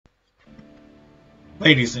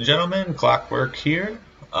Ladies and gentlemen, Clockwork here.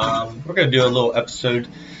 We're going to do a little episode,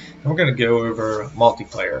 and we're going to go over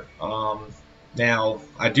multiplayer. Now,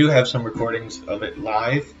 I do have some recordings of it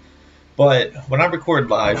live, but when I record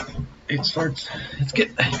live, it gets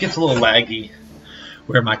a little laggy,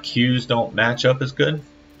 where my cues don't match up as good.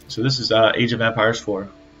 So this is Age of Empires 4.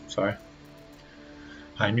 Sorry,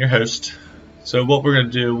 I'm your host. So what we're going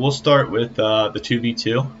to do, we'll start with the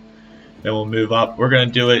 2v2, then we'll move up. We're going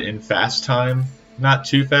to do it in fast time. Not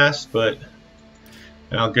too fast, but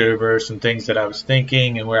and I'll go over some things that I was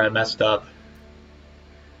thinking and where I messed up.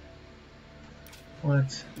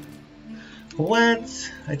 What?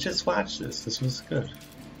 I just watched this. This was good.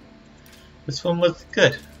 This one was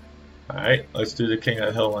good. Alright, let's do the King of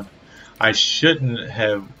the Hill one. I shouldn't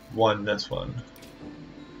have won this one,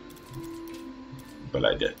 but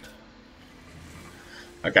I did.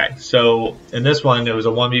 Okay, so in this one, it was a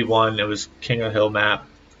 1v1. It was King of the Hill map.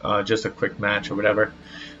 Just a quick match or whatever.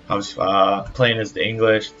 I was playing as the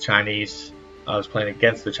English, the Chinese. I was playing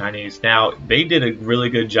against the Chinese. Now they did a really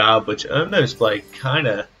good job, which almost like kind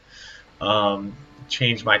of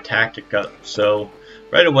changed my tactic up. So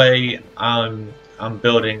right away, I'm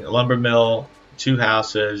building a lumber mill, 2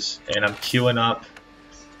 houses, and I'm queuing up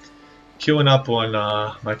on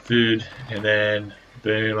my food, and then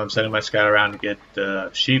boom, I'm sending my scout around to get the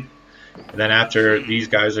sheep. And then after these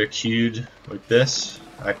guys are queued with this,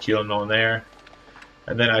 I queue them on there,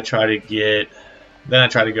 and then I try to go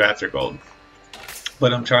after gold.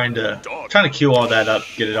 But I'm trying to queue all that up,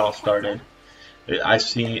 get it all started.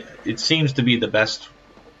 It seems to be the best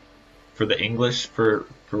for the English for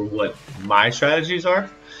what my strategies are.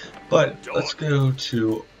 But let's go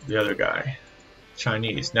to the other guy,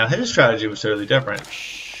 Chinese. Now his strategy was totally different,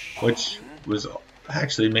 which was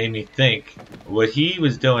actually made me think what he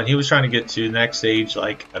was doing. He was trying to get to the next stage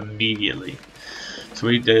like immediately. So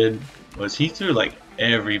what he did was he threw like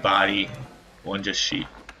everybody on just sheep,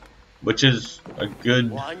 which is a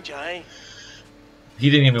good. He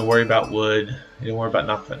didn't even worry about wood. He didn't worry about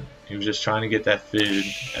nothing. He was just trying to get that food,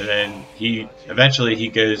 and then eventually he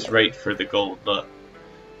goes right for the gold. Look,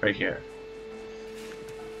 right here.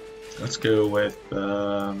 Let's go with.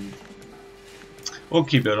 We'll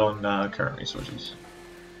keep it on current resources.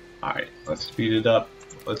 All right, let's speed it up.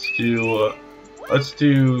 Let's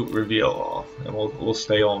do reveal all, and we'll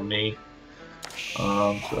stay on me.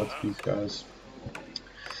 So that's these guys.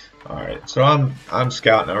 All right, so I'm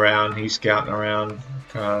scouting around. He's scouting around,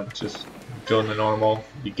 just doing the normal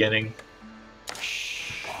beginning.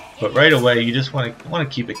 But right away, you just want to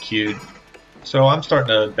keep it queued. So I'm starting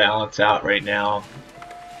to balance out right now.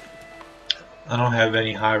 I don't have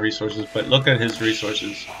any high resources, but look at his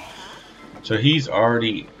resources. So he's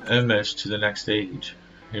already almost to the next stage.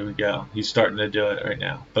 Here we go. He's starting to do it right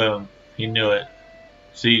now. Boom. He knew it.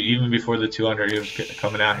 See, even before the 200, he was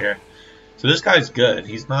coming out here. So this guy's good.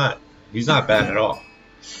 He's not bad at all.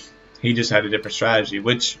 He just had a different strategy,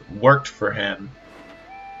 which worked for him.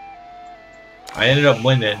 I ended up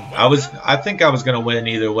winning. I think I was gonna win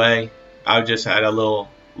either way. I just had a little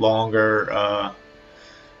longer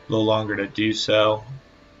to do so.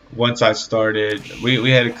 Once I started,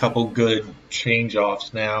 we had a couple good change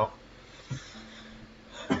offs now.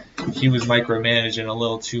 He was micromanaging a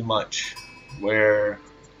little too much, where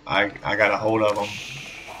I got a hold of him.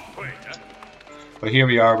 But here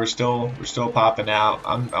we are. We're still popping out.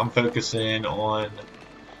 I'm focusing on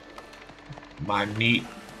my meat.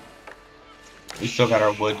 We still got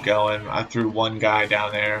our wood going. I threw one guy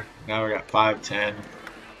down there. Now we got 5, 10.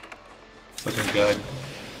 Looking good.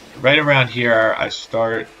 Right around here, I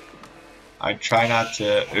try not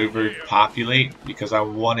to overpopulate because I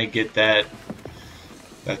want to get that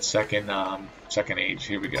second age.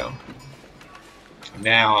 Here we go.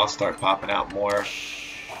 Now I'll start popping out more.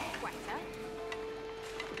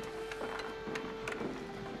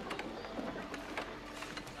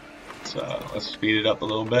 So let's speed it up a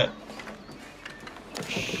little bit.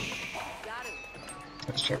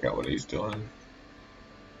 Let's check out what he's doing.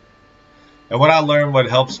 And what I learned, what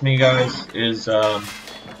helps me, guys, is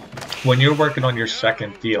when you're working on your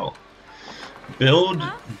second deal, build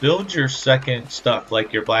your second stuff,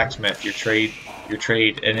 like your blacksmith, your trade,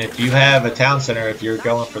 and if you have a town center, if you're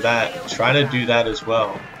going for that, try to do that as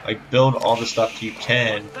well. Like build all the stuff you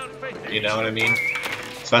can, you know what I mean?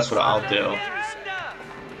 So that's what I'll do,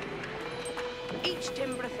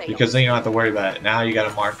 because then you don't have to worry about it. Now you got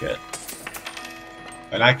to market,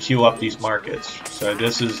 and I queue up these markets. So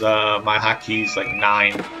this is my hotkeys like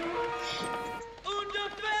 9.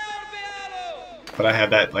 But I have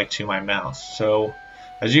that like to my mouse. So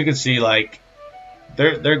as you can see, like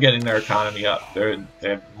they're getting their economy up. They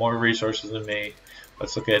have more resources than me.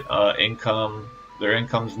 Let's look at income Their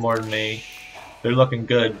income's more than me. They're looking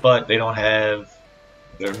good, but they don't have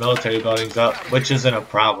their military buildings up, which isn't a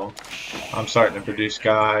problem. I'm starting to produce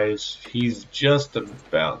guys. He's just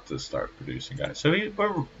about to start producing guys. So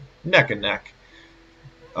we're neck and neck.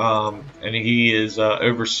 And he is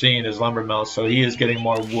overseeing his lumber mill, so he is getting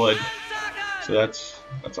more wood. So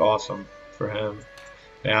that's awesome for him.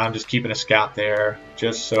 Now I'm just keeping a scout there,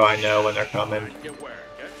 just so I know when they're coming.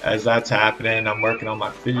 As that's happening, I'm working on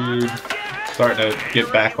my food, starting to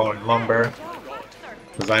get back on lumber,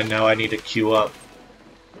 because I know I need to queue up.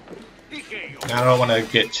 Now I don't want to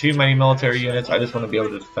get too many military units. I just want to be able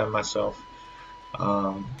to defend myself.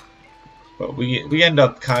 But we end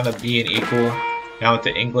up kind of being equal. Now with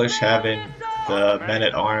the English having the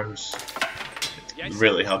men-at-arms, it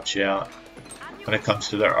really helps you out when it comes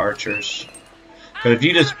to their archers. But if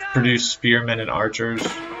you just produce spearmen and archers,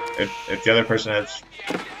 if the other person has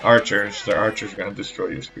archers, their archers are going to destroy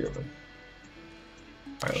your spearmen.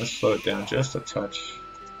 Alright, let's slow it down just a touch.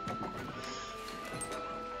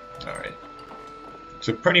 Alright.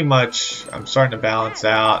 So pretty much, I'm starting to balance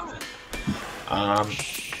out. And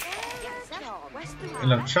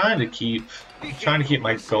I'm trying to keep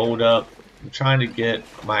my gold up. I'm trying to get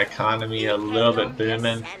my economy a little bit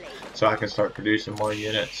booming so I can start producing more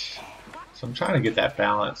units. So I'm trying to get that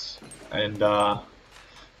balance, and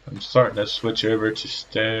I'm starting to switch over to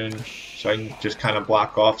stone so I can just kind of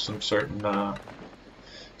block off some certain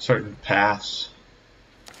paths.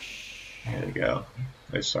 Here we go.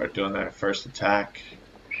 They start doing that first attack,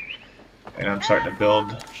 and I'm starting to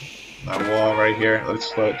build my wall right here.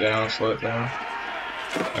 Let's slow it down. Slow it down.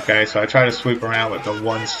 Okay, so I try to sweep around with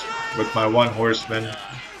my one horseman.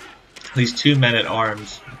 These 2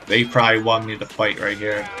 men-at-arms, they probably want me to fight right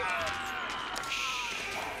here.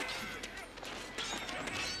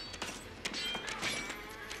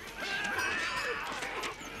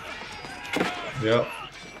 Yep.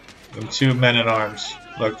 Them 2 men-at-arms.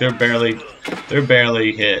 Look, they're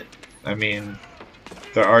barely hit. I mean,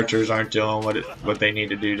 their archers aren't doing what they need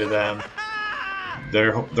to do to them.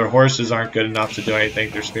 Their horses aren't good enough to do anything.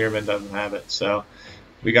 Their spearman doesn't have it. So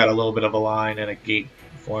we got a little bit of a line and a gate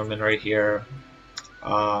forming right here.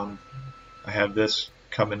 I have this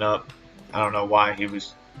coming up. I don't know why he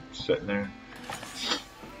was sitting there.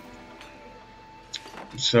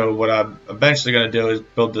 So what I'm eventually going to do is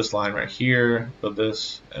build this line right here, build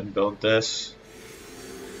this, and build this.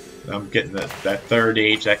 And I'm getting that third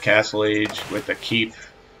age, that castle age with the keep,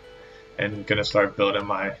 and going to start building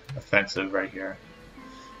my offensive right here.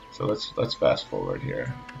 So let's fast forward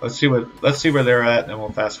here. Let's see where they're at, and then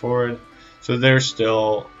we'll fast forward. So they're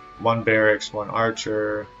still 1 barracks, 1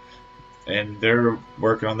 archer, and they're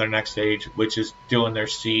working on their next stage, which is doing their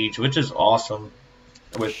siege, which is awesome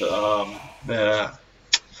with the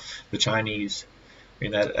Chinese. I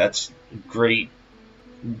mean that's great,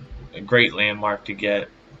 a great landmark to get.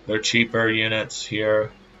 They're cheaper units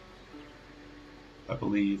here, I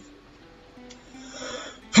believe.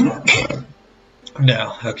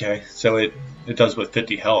 No, okay, so it does with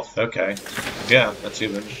 50 health. Okay, yeah, that's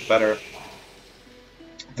even better.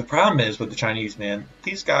 The problem is with the Chinese, man,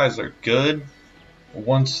 these guys are good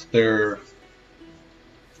once they're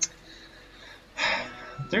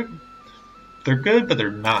good, but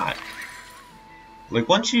they're not. Like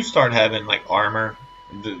once you start having like armor,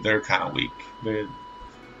 they're kind of weak.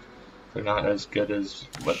 They're not as good as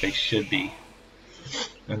what they should be,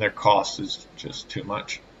 and their cost is just too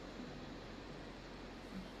much.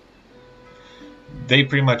 They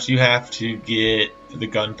pretty much, you have to get the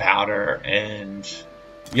gunpowder, and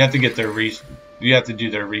you have to get you have to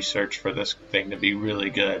do their research for this thing to be really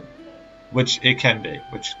good, which it can be,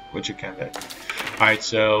 which it can be. All right,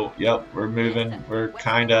 so yep, we're moving. We're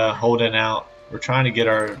kind of holding out. We're trying to get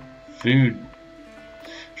our food,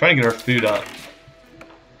 up.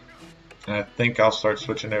 And I think I'll start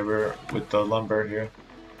switching over with the lumber here.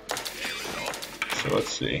 So let's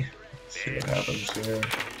see what happens here.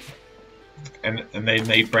 And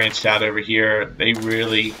they branched out over here. They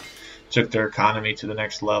really took their economy to the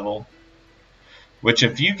next level. Which,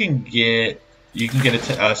 if you can get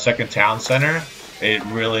a second town center, it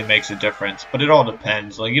really makes a difference. But it all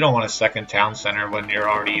depends. Like, you don't want a second town center when you're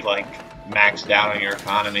already like maxed out on your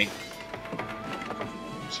economy.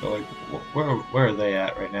 So like, where are they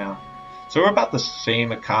at right now? So we're about the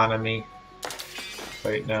same economy.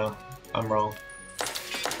 Wait, no, I'm wrong.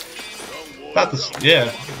 About the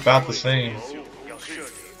same.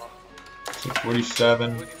 So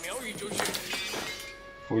 47.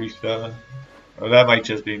 47. Oh, that might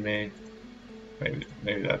just be me. Maybe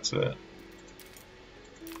that's it.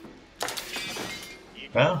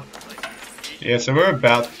 Well, yeah. So we're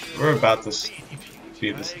about the same.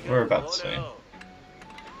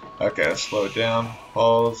 Okay, let's slow it down.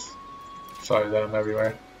 Pause. Sorry that I'm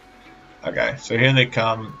everywhere. Okay, so here they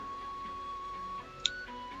come.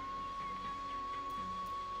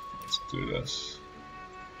 Let's do this.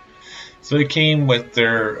 So they came with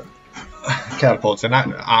their catapults, and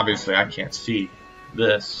obviously I can't see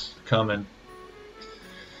this coming.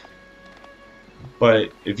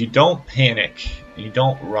 But if you don't panic, and you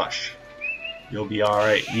don't rush, you'll be all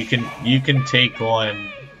right. You can take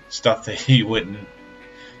on stuff that you wouldn't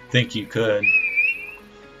think you could.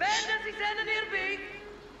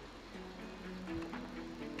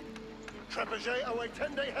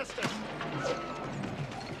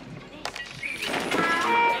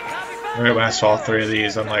 Right when I saw 3 of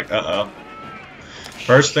these, I'm like, uh-oh.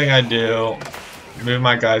 First thing I do, move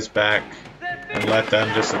my guys back and let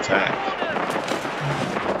them just attack.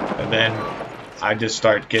 And then I just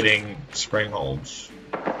start getting spring holds.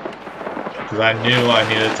 Because I knew I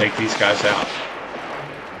needed to take these guys out.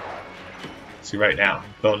 See right now,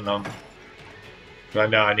 building them. Because I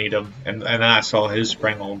know I need them. And then I saw his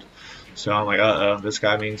spring hold. So I'm like, uh-oh, this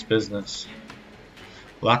guy means business.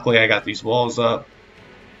 Luckily I got these walls up.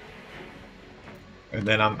 And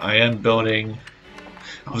then I am building.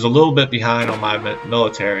 I was a little bit behind on my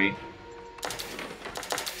military.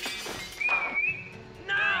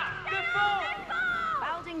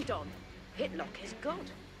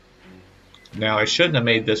 Now I shouldn't have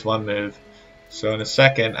made this one move. So in a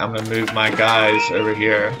second I'm going to move my guys over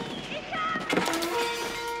here.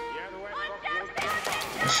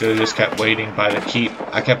 I should have just kept waiting by the keep.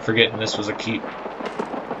 I kept forgetting this was a keep.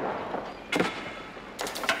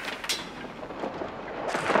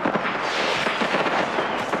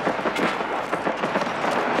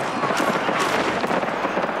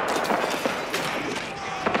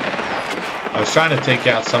 I was trying to take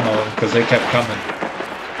out some of them because they kept coming.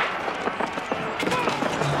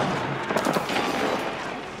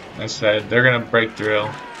 I said, they're going to break through.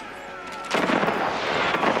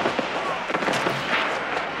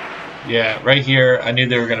 Yeah, right here, I knew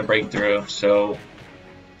they were going to break through. So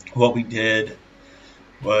what we did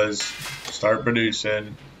was start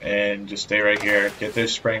producing and just stay right here. Get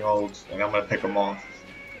those spring holds, and I'm going to pick them off.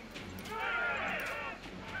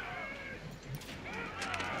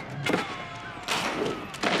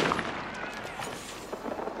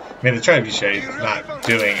 I mean, the trebuchet is not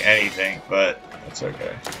doing anything, but it's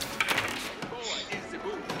okay.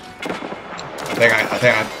 I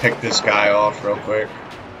think I picked this guy off real quick.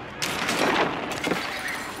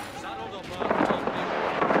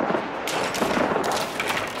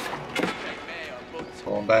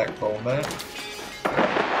 Pulling back, pulling back.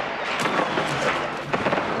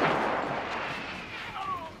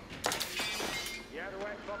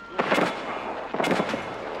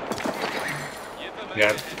 Yeah,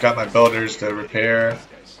 I've got my builders to repair,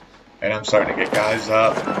 and I'm starting to get guys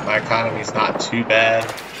up. My economy's not too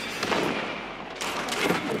bad.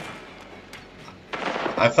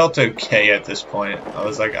 I felt okay at this point. I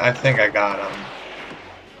was like, I think I got him.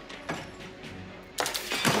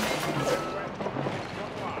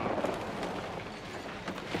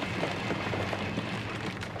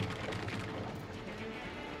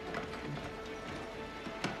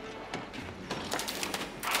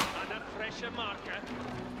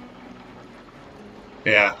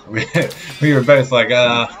 Yeah, we were both like,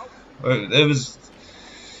 it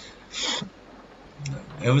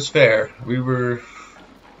was fair. We were.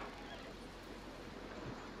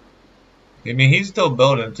 I mean, he's still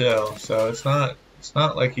building too, so it's not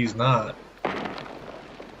like he's not.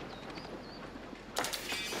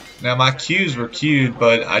 Now my queues were queued,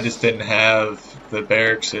 but I just didn't have the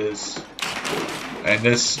barracks, and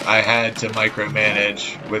this I had to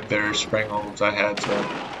micromanage with their spring holds. I had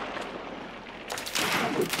to.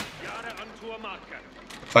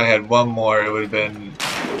 If I had one more, it would have been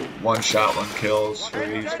one shot, one kills for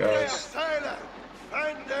these guys.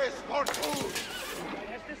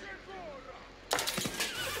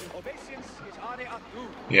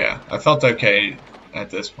 Yeah, I felt okay at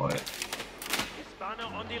this point.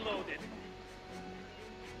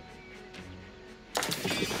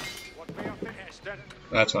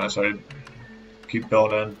 That's when I started keep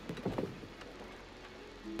building.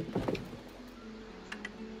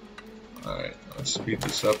 Alright, let's speed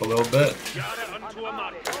this up a little bit.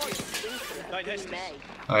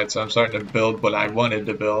 Alright, so I'm starting to build what I wanted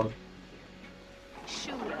to build.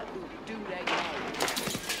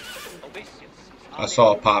 I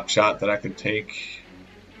saw a pop shot that I could take.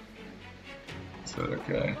 So,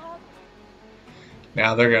 okay.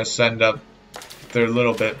 Now they're going to send up their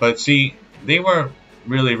little bit. But see, they weren't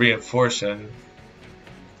really reinforcing.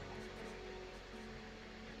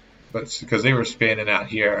 But because they were spanning out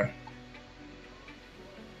here.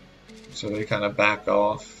 So they kind of back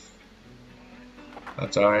off.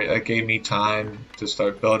 That's alright. That gave me time to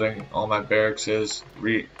start building all my barracks,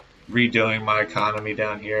 redoing my economy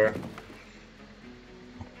down here.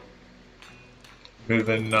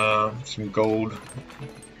 Moving some gold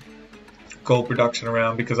production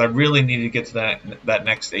around because I really need to get to that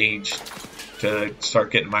next age to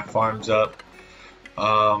start getting my farms up.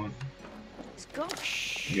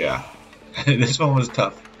 Yeah, this one was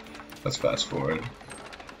tough. Let's fast forward.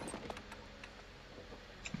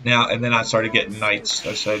 Now, and then I started getting knights.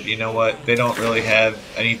 I said, you know what? They don't really have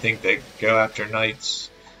anything that go after knights.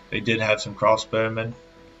 They did have some crossbowmen,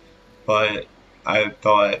 but I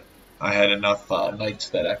thought I had enough knights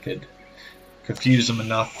that I could confuse them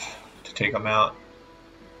enough to take them out.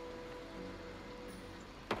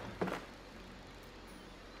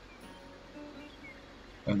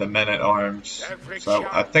 And the men-at-arms. So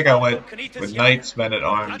I think I went with knights,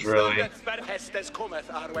 men-at-arms, really.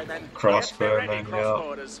 Crossbowmen,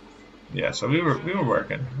 yeah. Yeah, so we were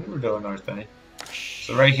working. We were doing our thing.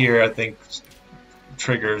 So right here, I think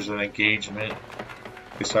triggers an engagement.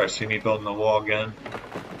 They start seeing me building the wall again.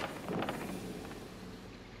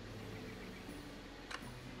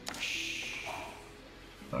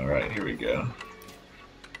 All right, here we go.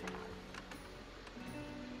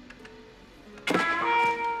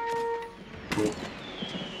 Cool.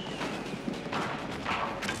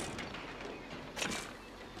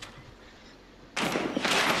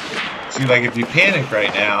 See, like if you panic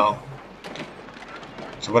right now,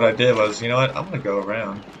 so what I did was, you know what, I'm gonna go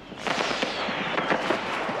around.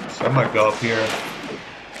 So I'm gonna go up here.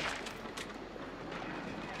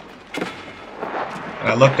 And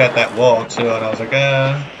I looked at that wall too, and I was like,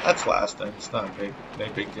 that's lasting. It's not a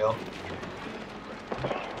big deal.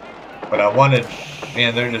 But I wanted,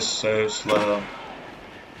 man, they're just so slow.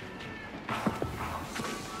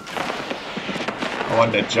 I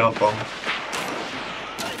wanted to jump them.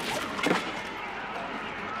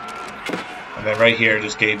 And then right here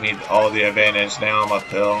just gave me all the advantage. Now I'm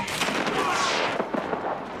uphill.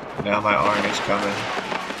 Now my army's coming.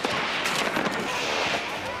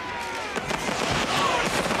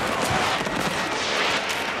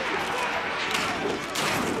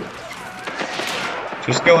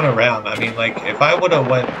 Just going around. I mean, like, if I would have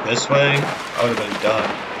went this way, I would have been done.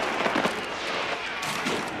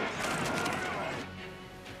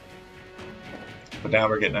 But now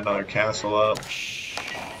we're getting another castle up.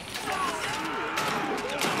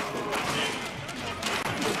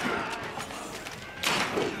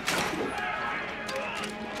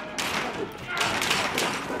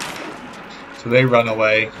 So they run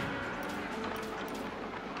away.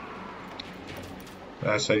 And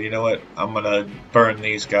I said, you know what? I'm gonna burn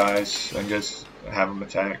these guys and just have them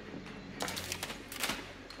attack.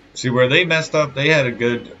 See, where they messed up, they had a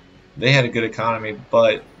good economy,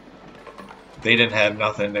 but they didn't have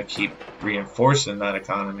nothing to keep reinforcing that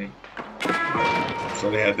economy.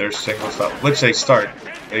 So they had their single stuff, which they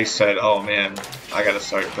said, oh man, I gotta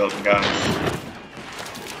start building guys.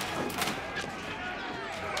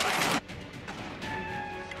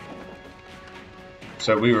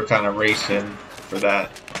 So we were kind of racing for that.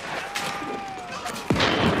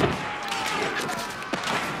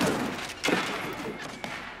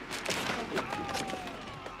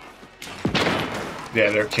 Yeah,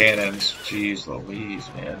 their cannons. Jeez Louise,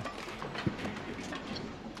 man.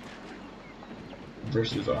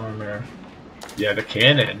 Versus armor. Yeah, the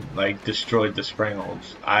cannon like destroyed the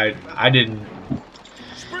springholds. I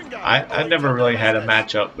never really had a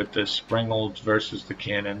matchup with the springholds versus the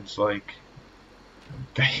cannons. Like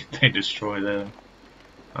they destroy them.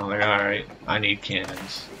 I'm like, all right, I need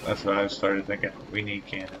cannons. That's what I started thinking. We need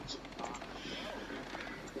cannons.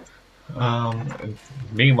 And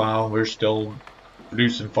meanwhile, we're still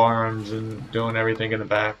producing farms and doing everything in the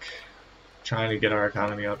back, trying to get our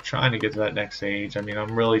economy up, trying to get to that next stage. I mean,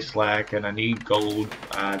 I'm really slack and I need gold,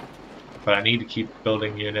 but I need to keep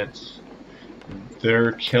building units.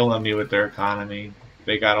 They're killing me with their economy.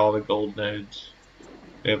 They got all the gold nodes.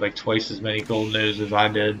 They have like twice as many gold nodes as I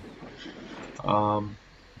did.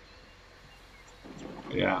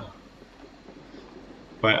 Yeah.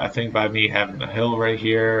 But I think by me having a hill right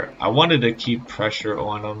here, I wanted to keep pressure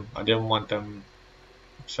on them. I didn't want them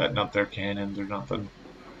setting up their cannons or nothing.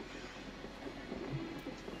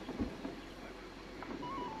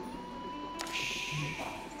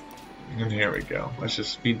 And here we go. Let's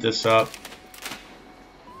just speed this up.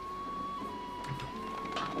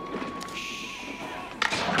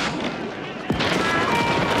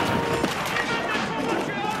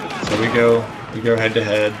 So we go head to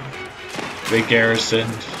head. They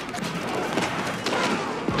garrisoned,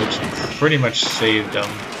 which pretty much saved them.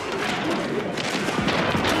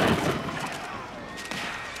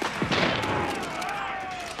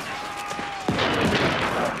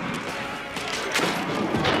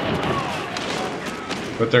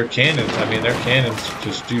 But their cannons, I mean, their cannons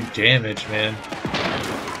just do damage, man.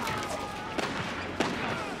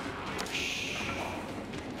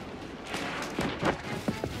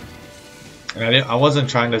 And I wasn't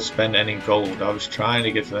trying to spend any gold. I was trying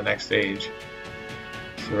to get to the next stage.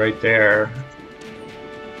 So right there.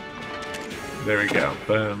 There we go.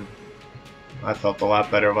 Boom. I felt a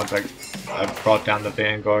lot better once I brought down the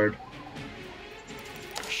Vanguard.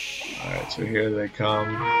 Alright, so here they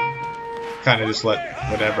come. Kind of just let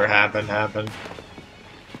whatever happen, happen.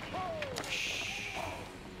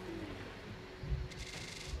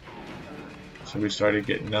 So we started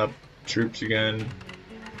getting up troops again.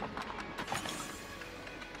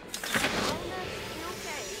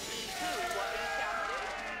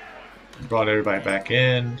 Brought everybody back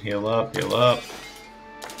in. Heal up, heal up.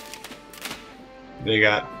 They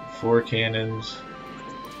got 4 cannons.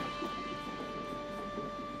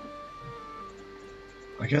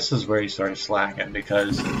 I guess this is where he started slacking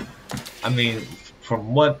because, I mean,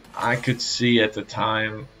 from what I could see at the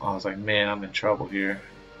time, I was like, man, I'm in trouble here.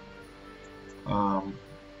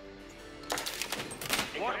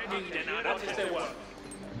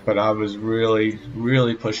 But I was really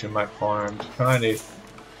pushing my farms,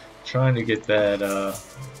 trying to get that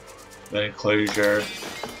enclosure,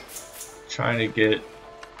 trying to get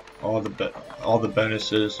all the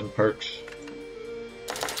bonuses and perks.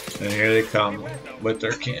 And here they come with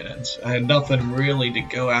their cannons. I had nothing really to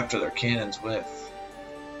go after their cannons with.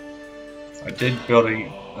 I did build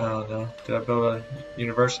I don't know, did I build a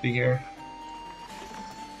university here?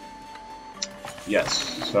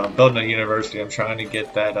 Yes, so I'm building a university. I'm trying to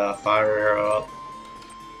get that fire arrow up.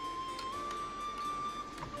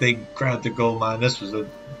 They grabbed the gold mine. This was a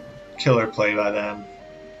killer play by them.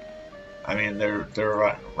 I mean, they're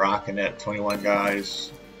rocking it. 21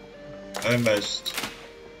 guys,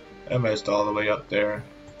 almost all the way up there.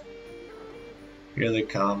 Here they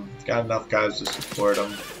come. Got enough guys to support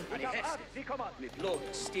them.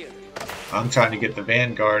 I'm trying to get the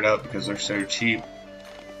Vanguard up because they're so cheap.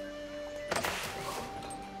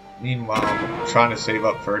 Meanwhile, I'm trying to save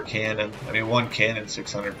up for a cannon. I mean, one cannon,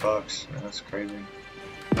 600 bucks. Man, that's crazy.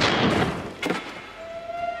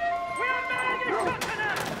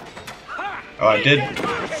 Oh, I did.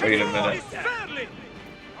 Wait a minute.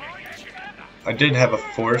 I did have a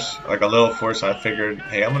force, like a little force. I figured,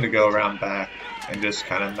 hey, I'm gonna go around back and just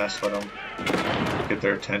kind of mess with them, get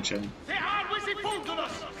their attention.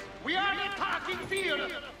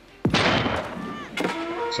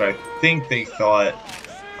 So I think they thought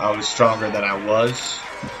I was stronger than I was,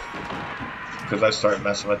 because I started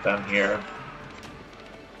messing with them here.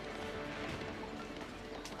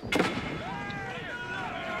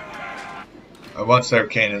 Once their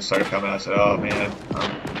cannons started coming, I said, oh man,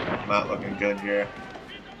 I'm not looking good here.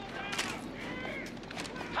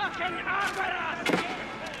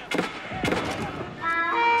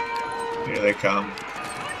 Here they come.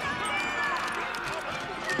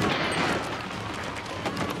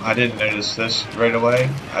 I didn't notice this right away.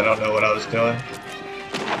 I don't know what I was doing.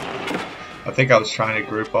 I think I was trying to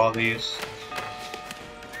group all these.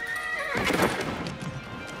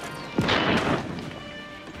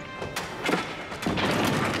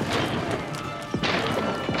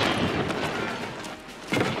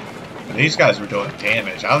 And these guys were doing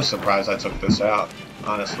damage. I was surprised I took this out,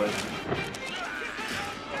 honestly.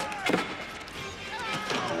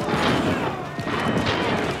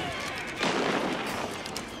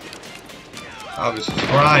 I was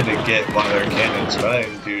trying to get one of their cannons, but I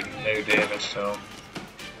didn't do no damage to them.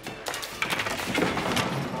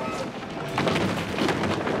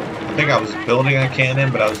 I think I was building a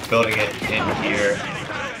cannon, but I was building it in here.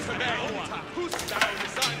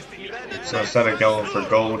 So instead of going for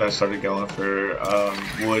gold, I started going for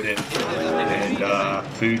wood and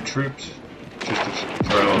food troops,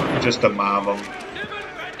 just to mob them.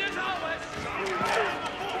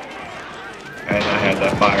 And I had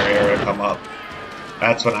that fire area come up.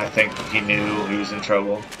 That's when I think he knew he was in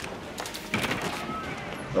trouble.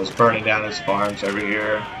 I was burning down his farms over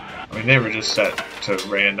here. I mean, they were just set to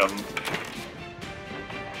random.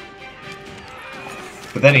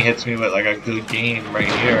 But then he hits me with like a good game right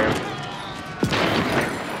here.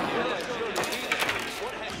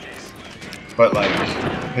 But like,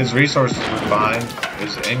 his resources were fine.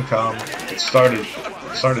 His income, it started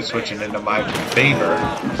switching into my favor.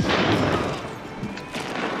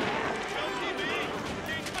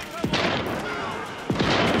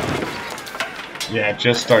 Yeah, it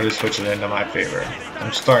just started switching into my favor.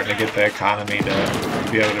 I'm starting to get the economy to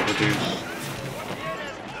be able to reduce.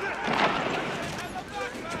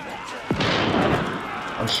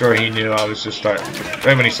 I'm sure he knew I was just starting.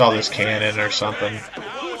 Maybe when he saw this cannon or something.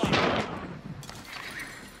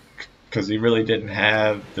 because he really didn't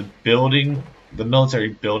have the military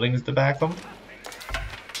buildings to back him,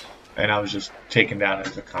 and I was just taking down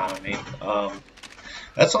his economy.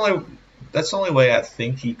 That's the only way I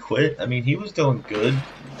think he quit. I mean, he was doing good.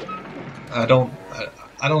 I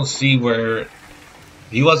don't see where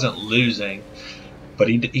he wasn't losing, but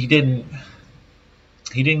he didn't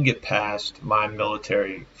get past my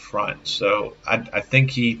military front. So I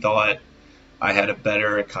think he thought I had a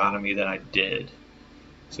better economy than I did.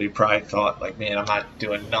 So he probably thought, like, man, I'm not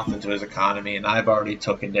doing nothing to his economy, and I've already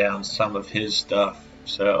taken down some of his stuff.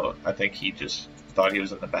 So I think he just thought he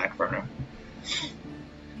was in the back burner.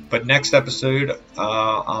 But next episode,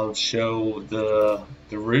 I'll show the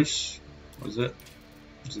Rus. Was it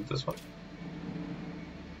this one?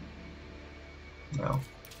 No,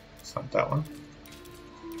 it's not that one.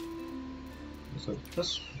 Was it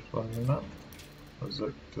this one? No. Was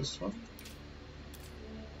it this one?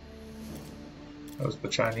 That was the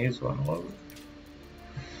Chinese one. What was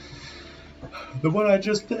it? The one I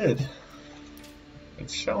just did.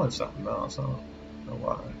 It's showing something else. I don't know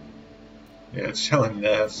why. Yeah, it's showing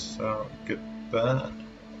this. So get that.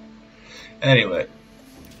 Anyway,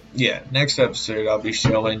 yeah. Next episode, I'll be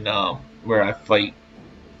showing where I fight.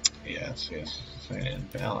 Yeah, it's saying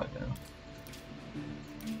invalid now.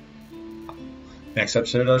 Next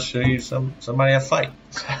episode, I'll show you somebody I fight.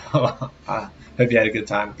 I hope you had a good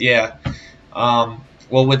time. Yeah.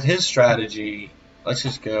 Well, with his strategy, let's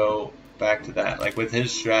just go back to that. Like, with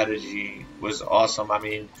his strategy was awesome. I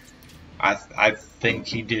mean, I think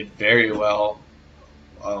he did very well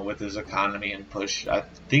with his economy and push. I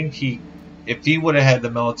think if he would have had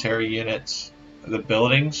the military units, the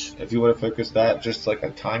buildings, if he would have focused that just like a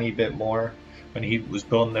tiny bit more when he was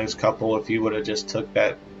building those couple, if he would have just took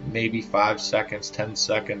that maybe 5 seconds, 10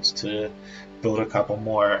 seconds to build a couple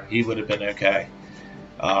more, he would have been okay.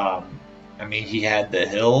 I mean, he had the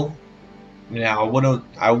hill. Now,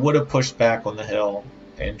 I would have pushed back on the hill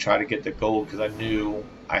and tried to get the gold because I knew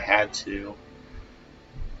I had to.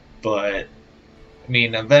 But, I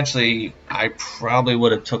mean, eventually I probably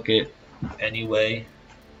would have took it anyway.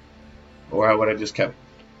 Or I would have just kept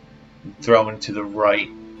throwing to the right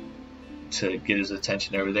to get his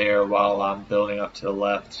attention over there while I'm building up to the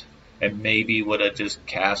left. And maybe would have just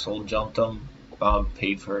castle jumped him,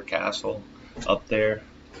 paid for a castle up there.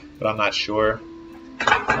 But I'm not sure.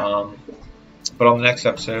 But on the next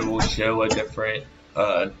episode, we'll show a different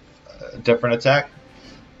attack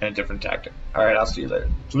and a different tactic. All right, I'll see you later.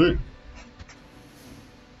 Sweet.